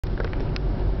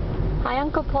Hi,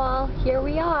 Uncle Paul. Here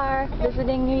we are,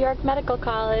 visiting New York Medical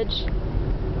College.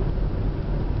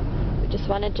 We just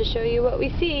wanted to show you what we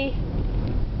see.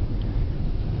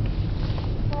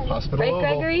 Hospital Right, Oval.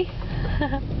 Gregory?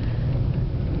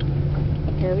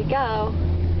 Here we go.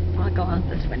 I'll go out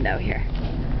this window here.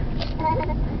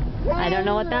 I don't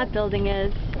know what that building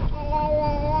is.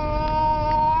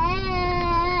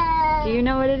 Do you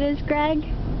know what it is, Greg?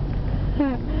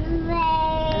 And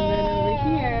then over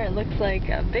here, it looks like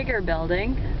a bigger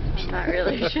building. I'm not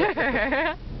really sure.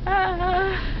 That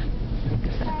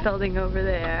building over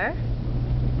there.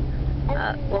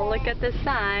 We'll look at the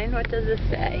sign. What does this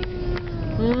say?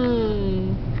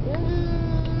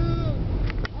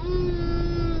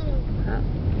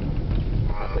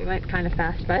 Oh, we went kind of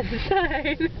fast by the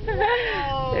sign.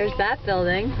 There's that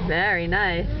building. Very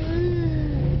nice.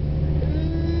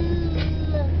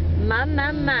 Ma.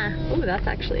 Ooh, that's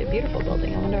actually a beautiful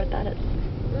building. I wonder what that is.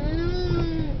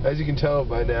 As you can tell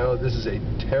by now, this is a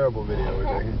terrible video we're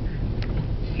taking.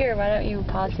 Here, why don't you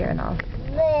pause here and I'll...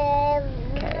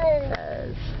 Okay, it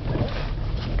says...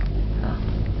 Oh,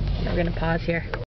 we're going to pause here.